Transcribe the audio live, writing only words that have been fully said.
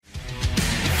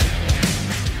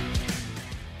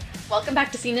Welcome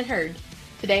back to Seen and Heard.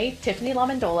 Today, Tiffany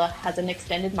LaMendola has an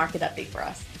extended market update for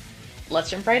us. Let's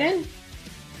jump right in.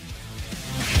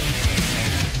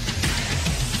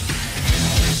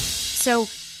 So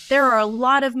there are a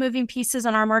lot of moving pieces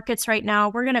on our markets right now.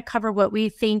 We're going to cover what we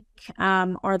think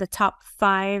are the top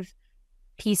 5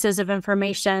 pieces of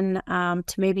information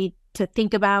to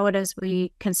think about as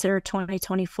we consider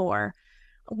 2024.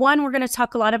 One, we're going to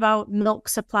talk a lot about milk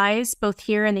supplies, both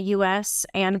here in the U.S.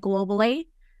 and globally.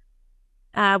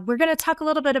 We're going to talk a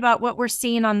little bit about what we're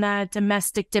seeing on the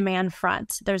domestic demand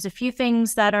front. There's a few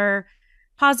things that are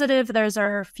positive. There's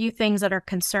a few things that are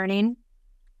concerning.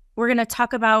 We're going to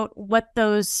talk about what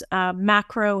those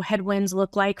macro headwinds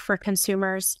look like for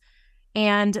consumers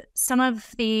and some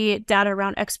of the data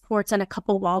around exports and a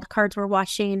couple wild cards we're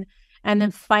watching, and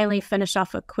then finally finish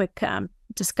off a quick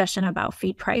discussion about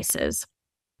feed prices.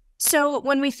 So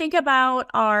when we think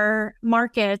about our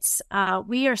markets,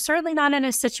 we are certainly not in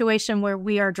a situation where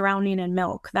we are drowning in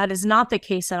milk. That is not the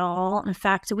case at all. In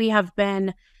fact, we have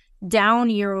been down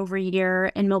year over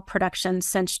year in milk production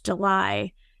since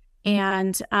July.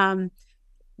 And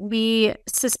we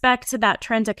suspect that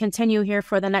trend to continue here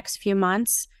for the next few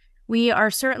months. We are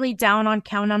certainly down on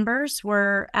cow numbers.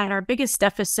 We're at our biggest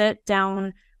deficit,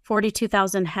 down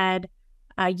 42,000 head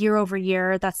year over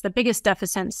year. That's the biggest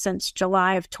deficit since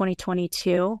July of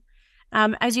 2022.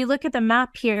 As you look at the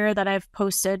map here that I've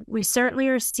posted, we certainly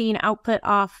are seeing output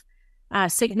off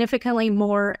significantly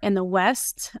more in the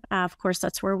West. Of course,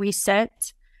 that's where we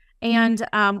sit. And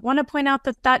want to point out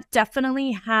that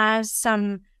definitely has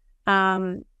some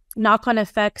knock-on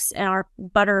effects in our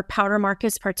butter powder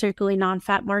markets, particularly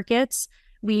non-fat markets.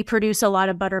 We produce a lot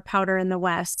of butter powder in the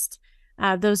West.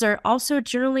 Those are also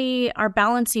generally our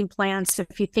balancing plants,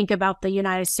 if you think about the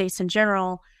United States in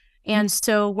general. And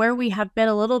so where we have been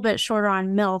a little bit shorter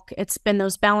on milk, it's been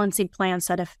those balancing plants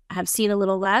that have seen a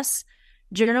little less.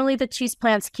 Generally, the cheese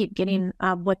plants keep getting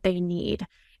what they need.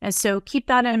 And so keep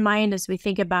that in mind as we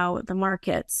think about the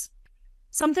markets.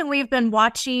 Something we've been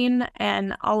watching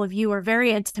and all of you are very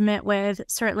intimate with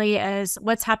certainly is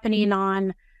what's happening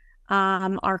on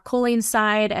our culling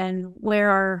side and where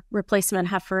our replacement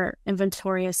heifer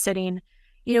inventory is sitting.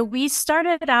 You know, we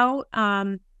started out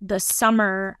the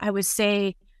summer, I would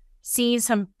say, seeing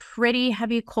some pretty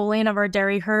heavy culling of our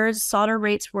dairy herds. Slaughter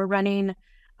rates were running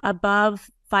above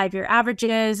 5-year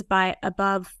averages by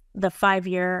above the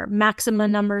 5-year maximum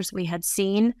numbers we had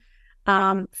seen.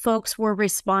 Folks were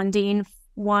responding,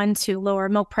 one, to lower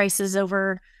milk prices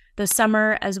over the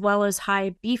summer, as well as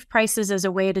high beef prices as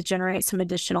a way to generate some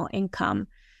additional income.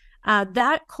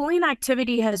 That culling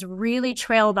activity has really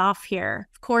trailed off here.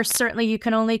 Of course, certainly you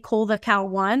can only cull the cow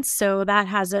once, so that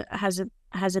has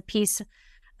a piece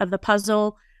of the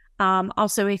puzzle.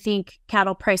 Also, I think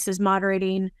cattle prices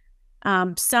moderating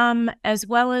some, as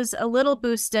well as a little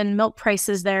boost in milk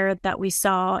prices there that we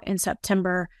saw in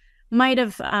September might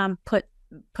have put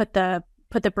the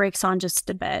brakes on just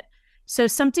a bit. So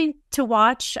something to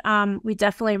watch. We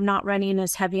definitely are not running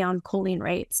as heavy on culling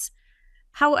rates.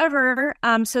 However,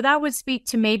 so that would speak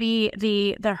to maybe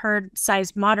the herd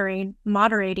size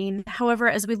moderating. However,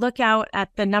 as we look out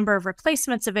at the number of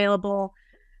replacements available,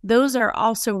 those are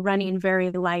also running very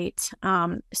light.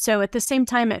 So at the same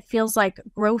time, it feels like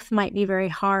growth might be very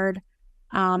hard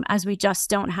as we just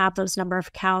don't have those number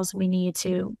of cows we need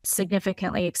to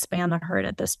significantly expand the herd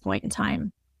at this point in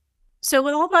time. So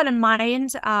with all that in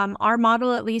mind, our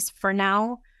model, at least for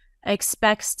now,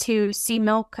 expects to see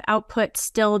milk output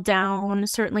still down,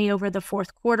 certainly over the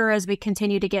fourth quarter as we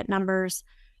continue to get numbers,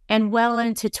 and well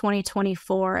into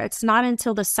 2024. It's not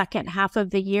until the second half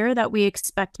of the year that we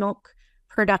expect milk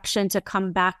production to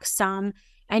come back some.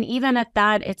 And even at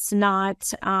that, it's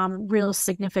not real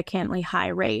significantly high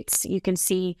rates. You can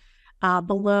see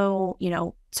below,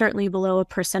 certainly below a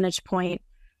percentage point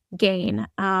gain.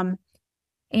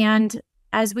 And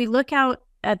as we look out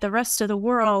at the rest of the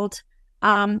world,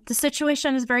 the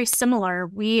situation is very similar.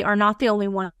 We are not the only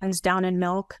ones down in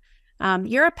milk.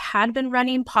 Europe had been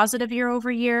running positive year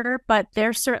over year, but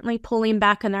they're certainly pulling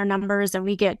back in their numbers, and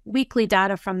we get weekly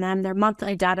data from them. Their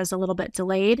monthly data is a little bit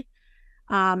delayed.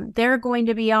 They're going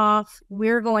to be off.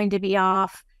 We're going to be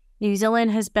off. New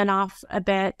Zealand has been off a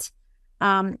bit.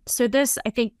 So this, I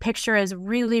think, picture is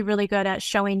really, really good at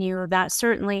showing you that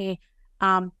certainly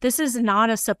this is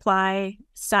not a supply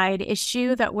side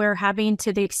issue that we're having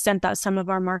to the extent that some of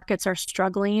our markets are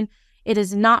struggling. It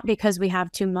is not because we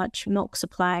have too much milk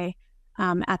supply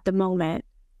at the moment.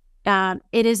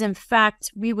 It is, in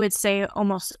fact, we would say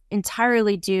almost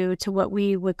entirely due to what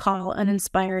we would call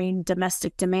uninspiring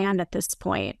domestic demand at this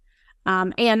point,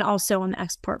 and also on the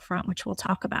export front, which we'll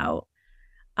talk about.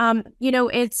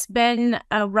 It's been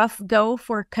a rough go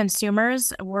for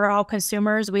consumers. We're all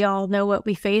consumers. We all know what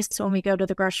we face when we go to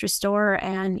the grocery store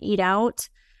and eat out.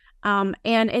 And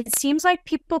it seems like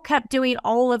people kept doing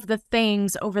all of the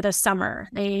things over the summer.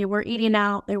 They were eating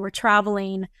out, they were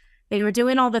traveling, they were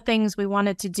doing all the things we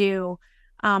wanted to do.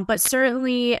 But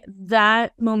certainly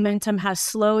that momentum has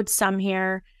slowed some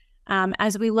here.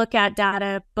 As we look at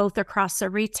data both across the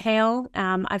retail,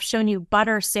 I've shown you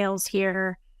butter sales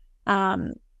here.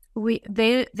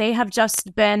 They have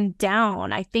just been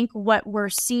down. I think what we're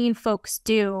seeing folks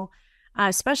do,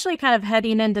 especially kind of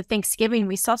heading into Thanksgiving,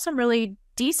 we saw some really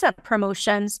decent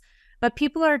promotions, but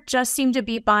people are just seem to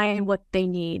be buying what they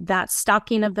need. That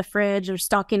stocking of the fridge or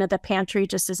stocking of the pantry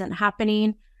just isn't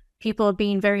happening. People are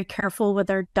being very careful with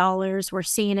their dollars. We're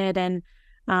seeing it in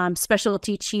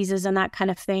specialty cheeses and that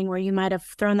kind of thing, where you might have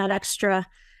thrown that extra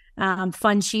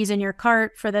fun cheese in your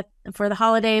cart for the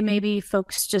holiday. Maybe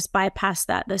folks just bypass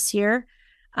that this year.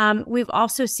 We've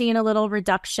also seen a little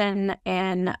reduction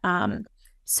in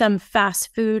some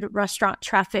fast food restaurant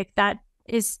traffic that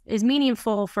is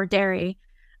meaningful for dairy.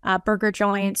 Burger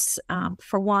joints,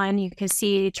 for one, you can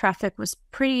see traffic was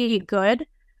pretty good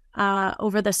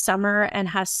over the summer and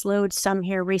has slowed some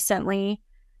here recently.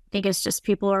 I think it's just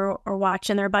people are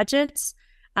watching their budgets.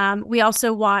 We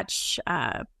also watch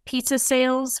pizza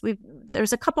sales.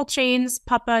 There's a couple chains,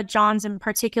 Papa John's in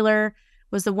particular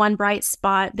was the one bright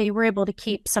spot. They were able to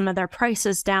keep some of their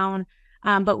prices down,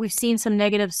 but we've seen some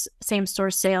negative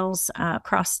same-store sales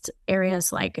across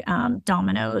areas like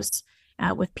Domino's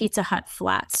with Pizza Hut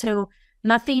flat. So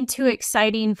nothing too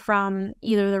exciting from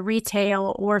either the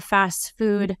retail or fast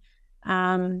food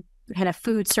kind of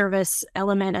food service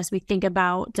element as we think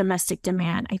about domestic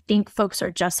demand. I think folks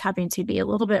are just having to be a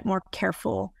little bit more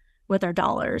careful with their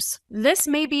dollars. This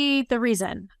may be the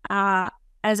reason.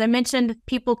 As I mentioned,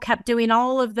 people kept doing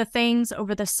all of the things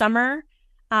over the summer,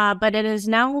 but it is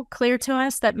now clear to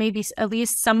us that maybe at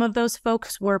least some of those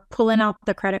folks were pulling out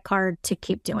the credit card to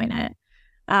keep doing it.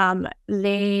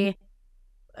 They,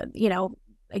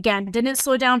 again, didn't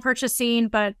slow down purchasing,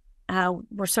 but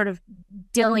we're sort of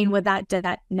dealing with that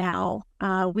debt now.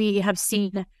 We have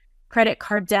seen credit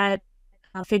card debt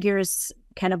figures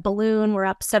kind of balloon. We're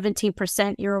up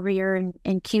 17% year over year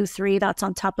in Q3. That's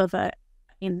on top of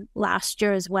in last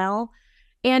year as well.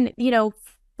 And,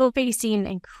 we're facing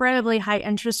incredibly high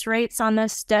interest rates on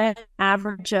this debt,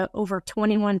 average over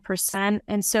 21%.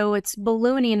 And so it's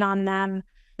ballooning on them.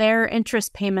 Their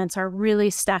interest payments are really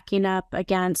stacking up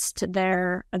against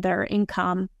their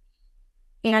income.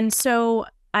 And so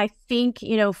I think,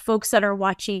 folks that are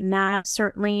watching that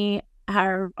certainly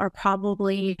are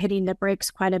probably hitting the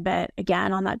brakes quite a bit,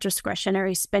 again, on that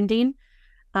discretionary spending.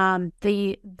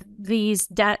 This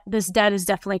debt is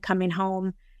definitely coming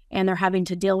home, and they're having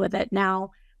to deal with it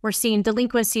now. We're seeing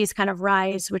delinquencies kind of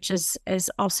rise, which is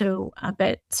also a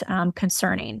bit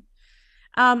concerning.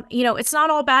 It's not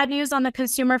all bad news on the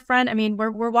consumer front. I mean,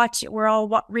 we're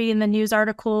all reading the news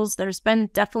articles. There's been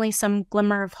definitely some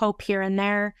glimmer of hope here and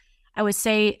there. I would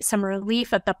say some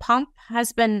relief at the pump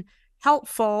has been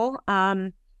helpful,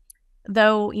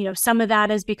 though, some of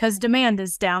that is because demand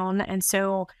is down. And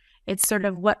so it's sort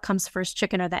of what comes first,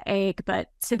 chicken or the egg. But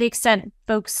to the extent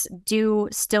folks do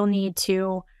still need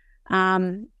to,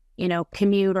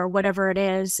 commute or whatever it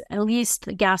is, at least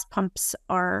the gas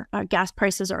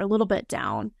prices are a little bit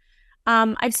down.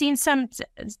 I've seen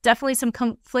definitely some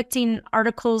conflicting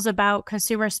articles about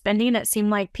consumer spending. It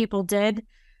seemed like people did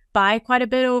buy quite a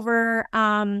bit over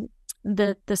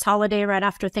this holiday right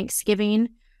after Thanksgiving.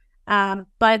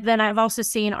 But then I've also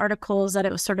seen articles that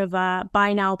it was sort of a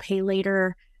buy now, pay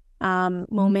later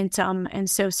momentum. And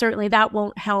so certainly that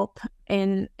won't help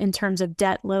in terms of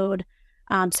debt load.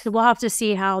 So we'll have to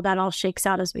see how that all shakes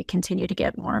out as we continue to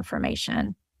get more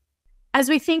information. As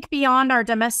we think beyond our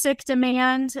domestic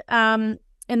demand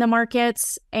in the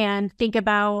markets and think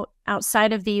about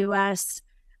outside of the U.S.,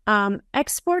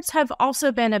 exports have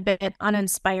also been a bit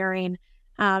uninspiring.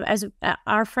 As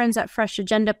our friends at Fresh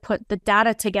Agenda put the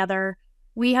data together,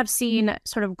 we have seen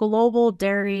sort of global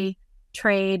dairy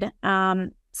trade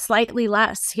slightly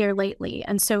less here lately.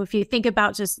 And so if you think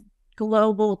about just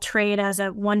global trade as a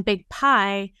one big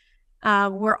pie,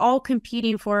 we're all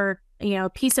competing for a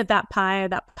piece of that pie.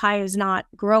 That pie is not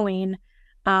growing,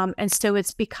 and so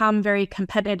it's become very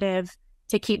competitive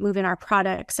to keep moving our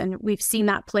products. And we've seen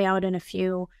that play out in a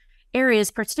few areas,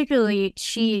 particularly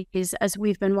cheese. As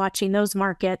we've been watching those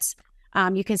markets,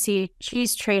 you can see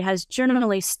cheese trade has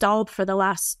generally stalled for the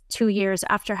last 2 years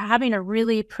after having a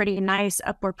really pretty nice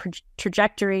upward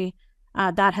trajectory.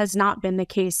 That has not been the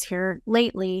case here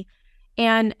lately.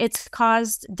 And it's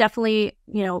caused definitely,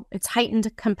 it's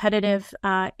heightened competitive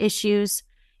issues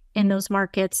in those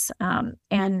markets.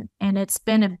 And it's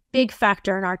been a big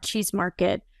factor in our cheese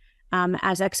market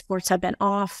as exports have been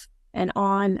off and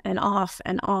on and off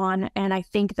and on. And I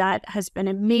think that has been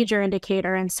a major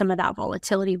indicator in some of that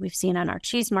volatility we've seen on our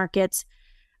cheese markets.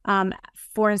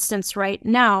 For instance, right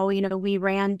now, we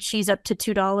ran cheese up to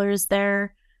 $2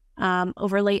 there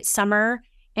over late summer,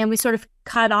 and we sort of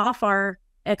cut off our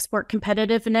export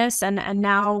competitiveness. And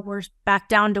now we're back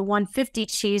down to 150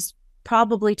 cheese,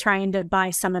 probably trying to buy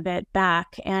some of it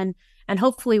back. And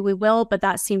hopefully we will, but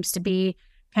that seems to be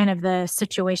kind of the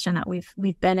situation that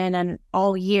we've been in and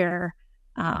all year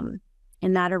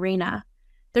in that arena.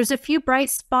 There's a few bright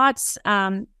spots.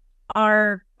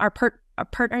 Our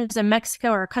partners in Mexico,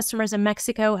 our customers in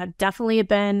Mexico have definitely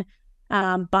been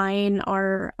buying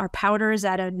our powders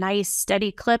at a nice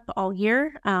steady clip all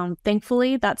year.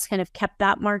 Thankfully, that's kind of kept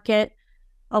that market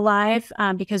alive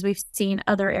because we've seen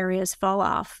other areas fall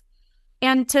off.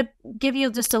 And to give you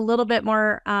just a little bit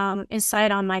more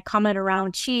insight on my comment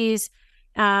around cheese,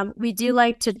 we do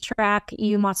like to track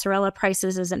EU mozzarella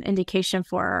prices as an indication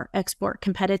for our export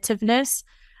competitiveness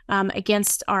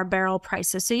against our barrel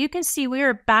prices. So you can see we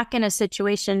are back in a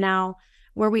situation now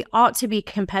where we ought to be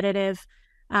competitive.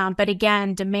 But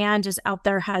again, demand just out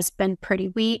there has been pretty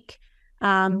weak.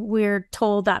 We're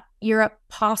told that Europe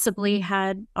possibly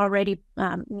had already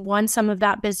won some of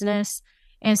that business.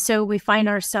 And so we find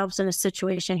ourselves in a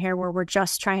situation here where we're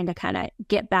just trying to kind of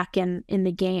get back in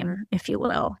the game, if you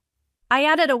will. I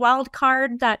added a wild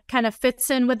card that kind of fits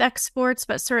in with exports,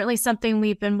 but certainly something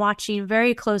we've been watching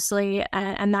very closely,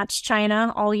 and that's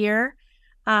China all year.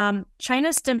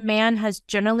 China's demand has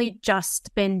generally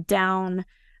just been down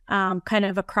kind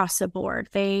of across the board.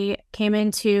 They came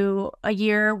into a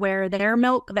year where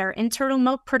their internal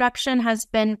milk production has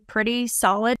been pretty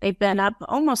solid. They've been up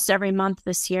almost every month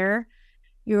this year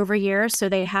over year. So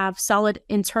they have solid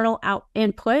internal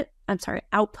output.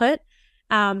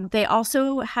 They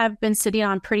also have been sitting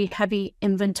on pretty heavy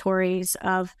inventories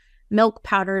of milk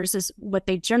powders, is what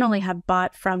they generally have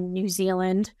bought from New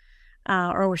Zealand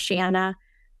or Oceania.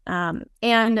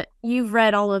 And you've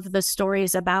read all of the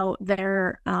stories about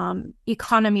their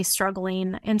economy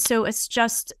struggling. And so it's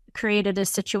just created a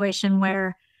situation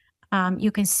where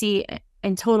you can see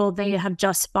in total they have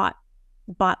just bought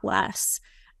less.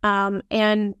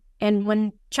 And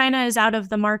when China is out of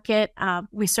the market,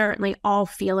 we certainly all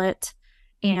feel it.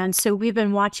 And so we've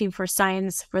been watching for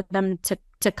signs for them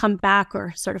to come back,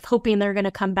 or sort of hoping they're going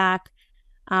to come back.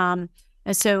 And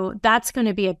so that's going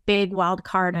to be a big wild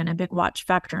card and a big watch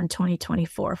factor in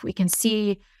 2024. If we can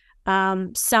see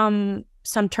some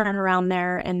turnaround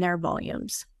there in their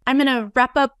volumes. I'm going to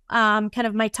wrap up kind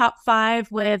of my top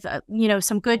 5 with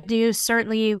some good news.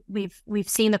 Certainly, we've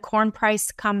seen the corn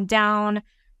price come down.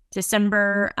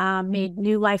 December made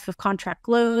new life of contract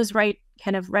lows, right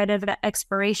at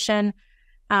expiration.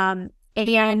 And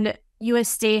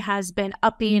USDA has been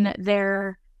upping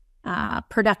their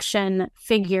production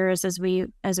figures as we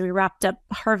wrapped up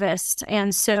harvest.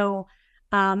 And so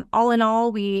all in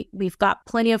all, we've got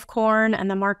plenty of corn, and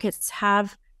the markets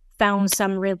have found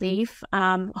some relief.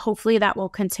 Hopefully that will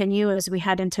continue as we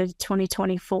head into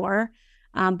 2024.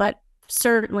 But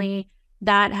certainly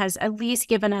that has at least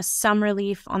given us some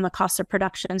relief on the cost of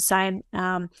production side.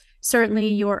 Certainly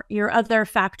your other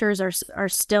factors are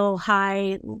still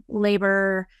high,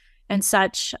 labor and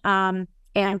such,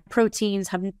 and proteins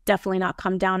have definitely not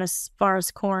come down as far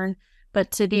as corn,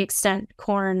 but to the extent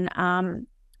corn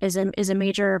is a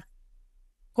major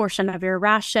portion of your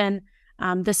ration,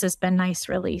 this has been nice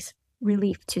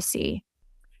relief to see.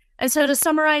 And so to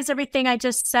summarize everything I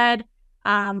just said,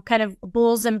 kind of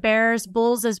bulls and bears.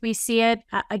 Bulls as we see it,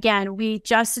 again, we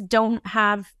just don't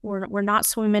have, we're not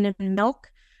swimming in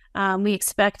milk. We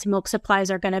expect milk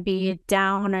supplies are going to be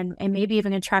down and maybe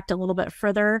even contract a little bit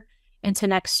further into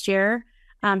next year.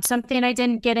 Something I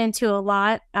didn't get into a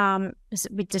lot,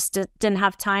 we just didn't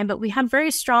have time, but we have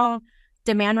very strong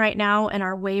demand right now in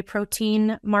our whey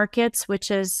protein markets,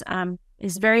 which is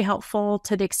very helpful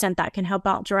to the extent that can help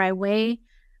out dry whey.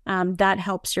 That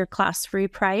helps your class 3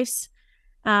 price.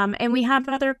 And we have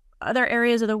other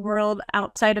areas of the world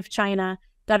outside of China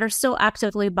that are still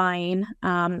actively buying.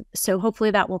 So hopefully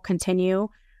that will continue.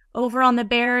 Over on the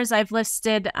bears, I've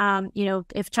listed,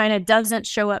 if China doesn't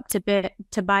show up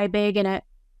to buy big in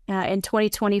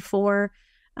 2024,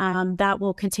 that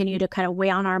will continue to kind of weigh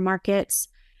on our markets.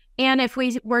 And if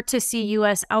we were to see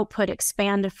U.S. output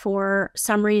expand for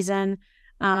some reason,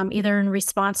 either in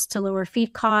response to lower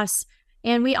feed costs,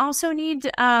 and we also need,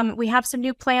 we have some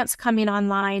new plants coming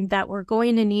online that we're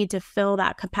going to need to fill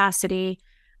that capacity.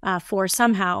 for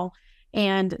somehow.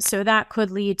 And so that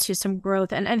could lead to some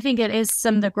growth. And I think it is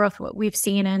some of the growth what we've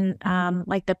seen in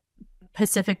like the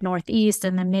Pacific Northeast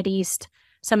and the Mideast,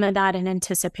 some of that in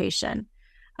anticipation.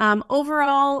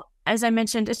 Overall, as I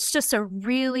mentioned, it's just a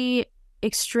really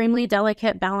extremely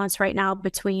delicate balance right now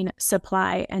between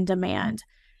supply and demand.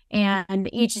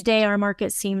 And each day our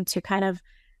markets seem to kind of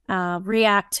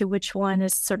react to which one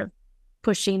is sort of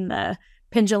pushing the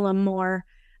pendulum more.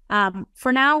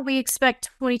 For now, we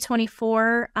expect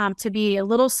 2024 to be a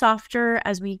little softer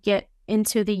as we get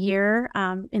into the year,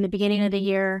 in the beginning of the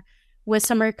year, with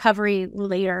some recovery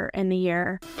later in the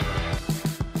year.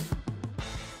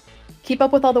 Keep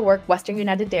up with all the work Western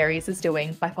United Dairies is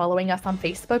doing by following us on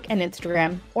Facebook and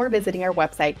Instagram or visiting our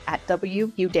website at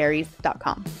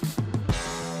wudairies.com.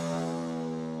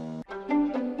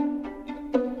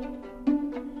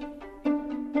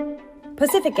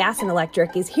 Pacific Gas and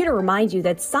Electric is here to remind you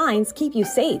that signs keep you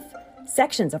safe.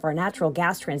 Sections of our natural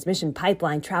gas transmission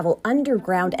pipeline travel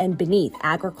underground and beneath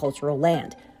agricultural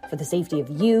land. For the safety of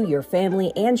you, your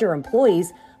family, and your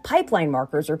employees, pipeline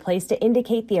markers are placed to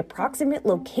indicate the approximate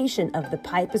location of the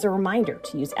pipe as a reminder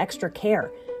to use extra care.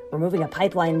 Removing a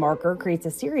pipeline marker creates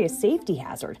a serious safety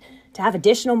hazard. To have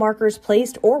additional markers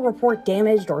placed or report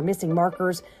damaged or missing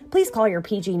markers, please call your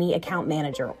PG&E account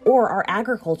manager or our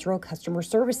agricultural customer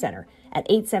service center at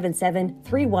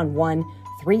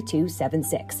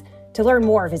 877-311-3276. To learn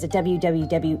more, visit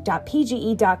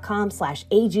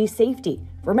www.pge.com/agsafety.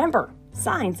 Remember,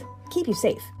 signs keep you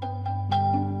safe.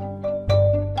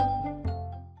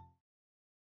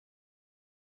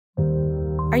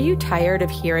 Are you tired of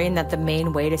hearing that the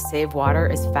main way to save water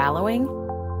is fallowing?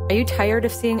 Are you tired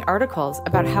of seeing articles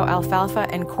about how alfalfa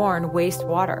and corn waste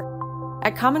water?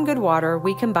 At Common Good Water,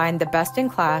 we combine the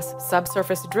best-in-class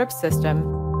subsurface drip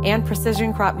system and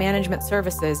precision crop management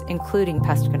services, including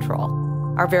pest control.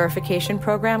 Our verification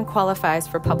program qualifies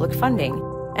for public funding,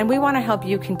 and we want to help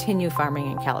you continue farming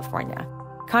in California.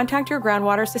 Contact your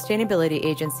groundwater sustainability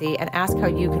agency and ask how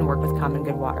you can work with Common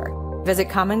Good Water. Visit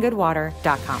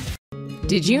commongoodwater.com.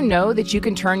 Did you know that you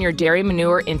can turn your dairy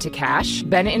manure into cash?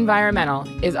 Bennett Environmental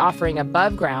is offering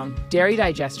above-ground dairy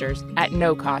digesters at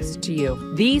no cost to you.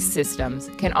 These systems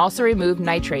can also remove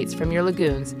nitrates from your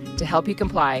lagoons to help you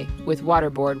comply with water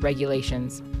board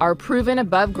regulations. Our proven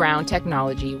above-ground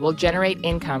technology will generate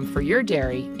income for your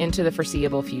dairy into the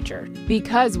foreseeable future.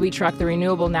 Because we truck the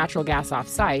renewable natural gas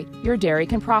off-site, your dairy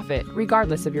can profit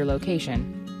regardless of your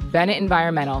location. Bennett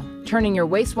Environmental, turning your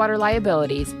wastewater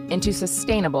liabilities into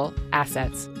sustainable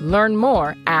assets. Learn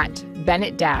more at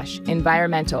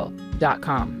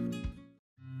bennett-environmental.com.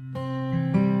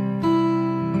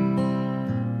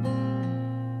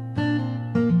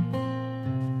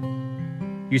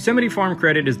 Yosemite Farm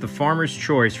Credit is the farmer's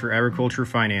choice for agriculture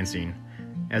financing.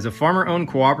 As a farmer-owned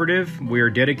cooperative, we are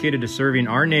dedicated to serving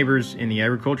our neighbors in the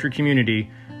agriculture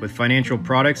community with financial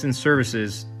products and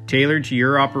services tailored to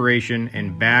your operation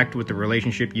and backed with a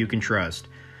relationship you can trust.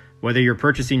 Whether you're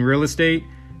purchasing real estate,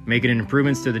 making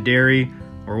improvements to the dairy,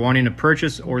 or wanting to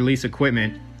purchase or lease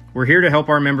equipment, we're here to help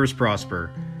our members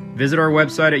prosper. Visit our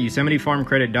website at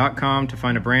YosemiteFarmCredit.com to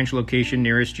find a branch location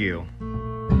nearest you.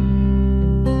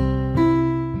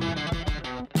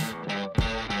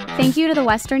 Thank you to the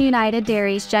Western United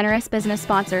Dairies generous business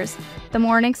sponsors, the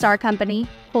Morning Star Company,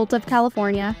 Holt of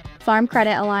California, Farm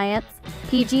Credit Alliance,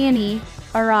 PG&E,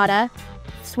 Arata,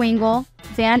 Swingle,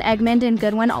 Van Egmond and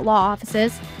Goodwin Law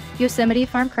Offices, Yosemite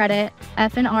Farm Credit,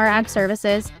 F&R Ag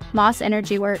Services, Moss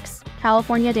Energy Works,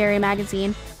 California Dairy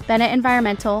Magazine, Bennett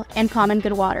Environmental, and Common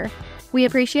Good Water. We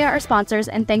appreciate our sponsors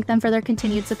and thank them for their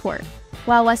continued support.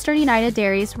 While Western United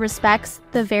Dairies respects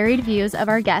the varied views of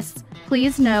our guests,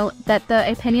 please note that the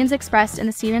opinions expressed in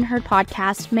the Seen and Heard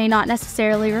podcast may not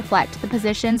necessarily reflect the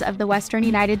positions of the Western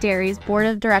United Dairies Board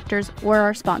of Directors or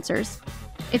our sponsors.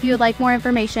 If you would like more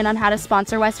information on how to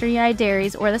sponsor Western United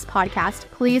Dairies or this podcast,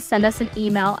 please send us an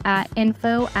email at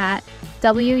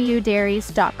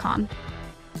info@wudairies.com.